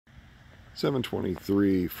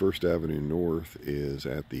723 First Avenue North is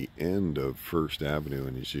at the end of First Avenue,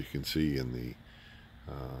 and as you can see in the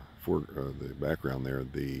the background there,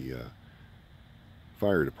 the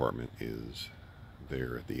fire department is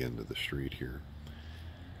there at the end of the street here.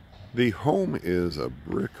 The home is a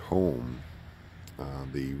brick home.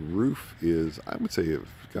 The roof is, I would say, it's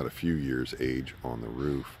got a few years age on the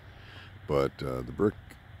roof, but the brick,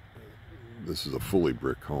 this is a fully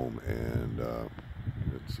brick home, and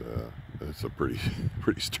it's a pretty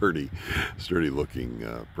sturdy looking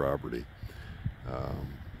property.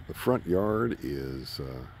 The front yard is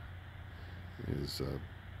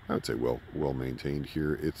I would say well maintained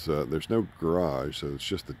here. It's there's no garage, so it's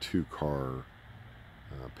just the two-car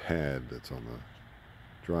pad that's on the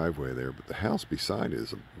driveway there. But the house beside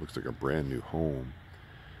it looks like a brand new home,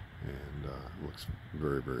 and looks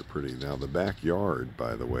very pretty. Now the backyard,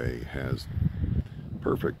 by the way, has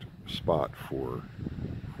perfect spot for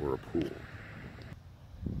a pool.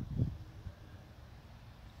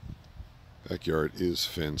 Backyard is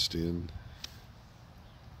fenced in.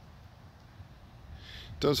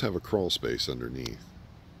 It does have a crawl space underneath.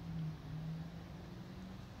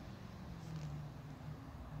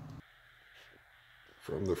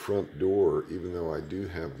 From the front door, even though I do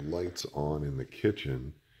have lights on in the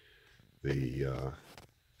kitchen, the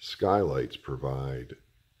skylights provide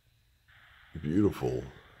beautiful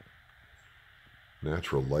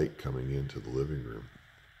natural light coming into the living room.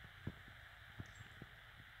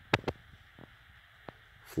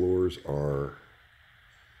 Floors are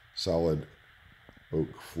solid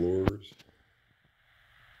oak floors.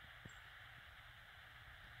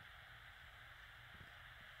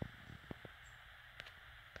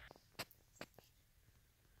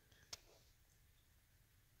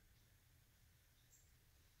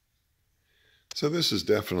 So this is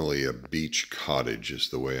definitely a beach cottage, is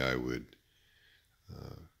the way I would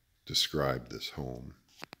describe this home.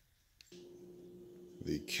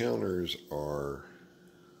 The counters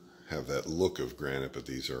have that look of granite, but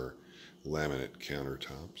these are laminate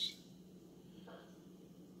countertops.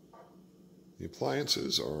 The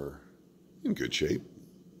appliances are in good shape.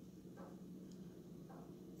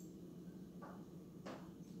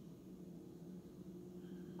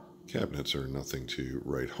 Cabinets are nothing to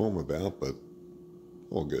write home about, but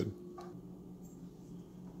all good.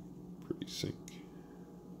 Pretty sink.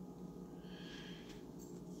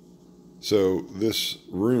 So this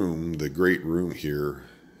room, the great room here,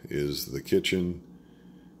 is the kitchen,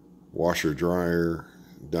 washer dryer,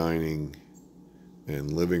 dining,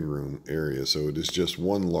 and living room area. So it is just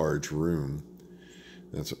one large room.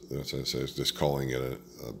 That's as I was just calling it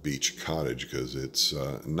a beach cottage, because it's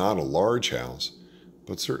not a large house,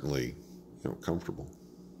 but certainly, comfortable.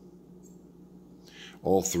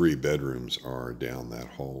 All three bedrooms are down that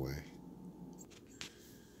hallway.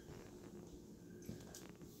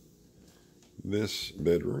 This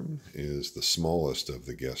bedroom is the smallest of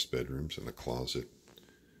the guest bedrooms, and a closet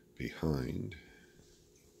behind.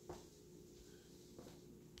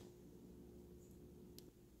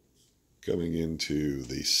 Coming into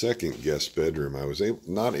the second guest bedroom, I was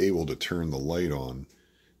not able to turn the light on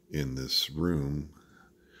in this room.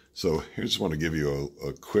 So I just want to give you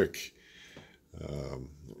a quick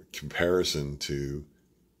comparison to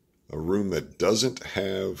a room that doesn't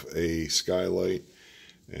have a skylight,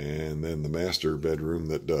 and then the master bedroom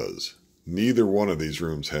that does. Neither one of these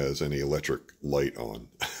rooms has any electric light on.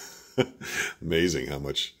 Amazing how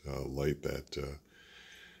much light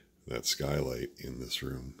that skylight in this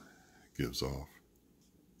room gives off.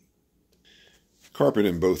 Carpet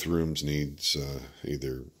in both rooms needs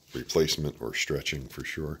either replacement or stretching for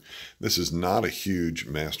sure. This is not a huge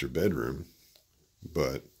master bedroom,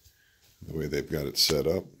 but the way they've got it set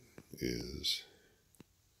up is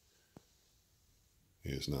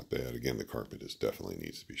not bad. Again, the carpet definitely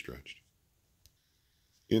needs to be stretched.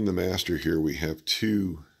 In the master here, we have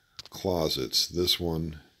two closets. This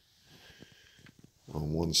one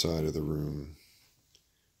on one side of the room,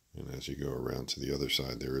 and as you go around to the other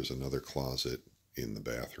side, there is another closet in the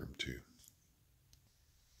bathroom too.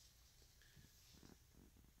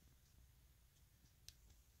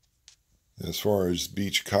 As far as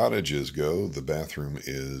beach cottages go, the bathroom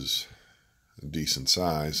is a decent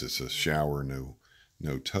size. It's a shower,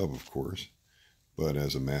 no tub, of course, but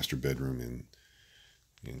as a master bedroom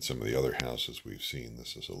in some of the other houses we've seen,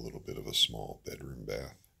 this is a little bit of a small bedroom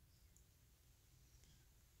bath.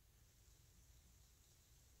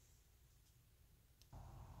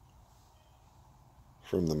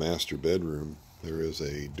 From the master bedroom, there is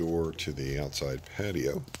a door to the outside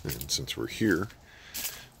patio, and since we're here,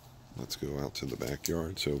 let's go out to the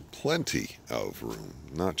backyard. So plenty of room,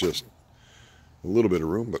 not just A little bit of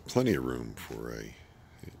room, but plenty of room for a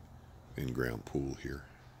in-ground pool here.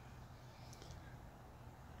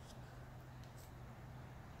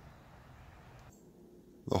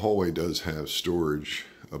 The hallway does have storage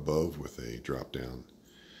above with a drop-down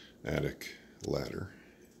attic ladder.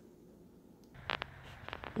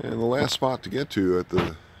 And the last spot to get to at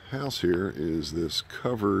the house here is this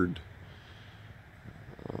covered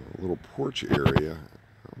little porch area.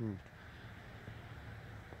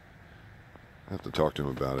 I have to talk to him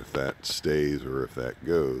about if that stays or if that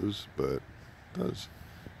goes, but it does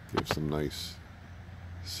give some nice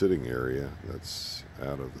sitting area that's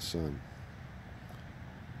out of the sun.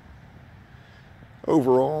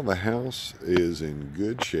 Overall, the house is in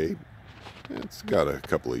good shape. It's got a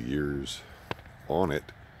couple of years on it,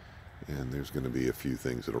 and there's going to be a few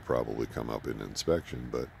things that'll probably come up in inspection,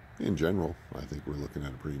 but in general, I think we're looking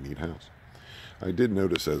at a pretty neat house. I did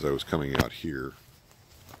notice as I was coming out here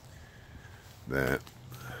that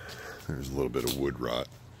there's a little bit of wood rot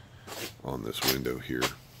on this window here.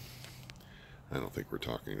 I don't think we're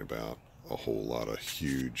talking about a whole lot of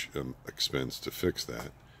huge expense to fix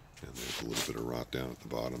that. And there's a little bit of rot down at the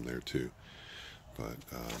bottom there too. But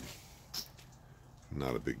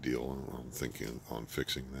not a big deal. I'm thinking on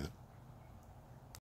fixing that.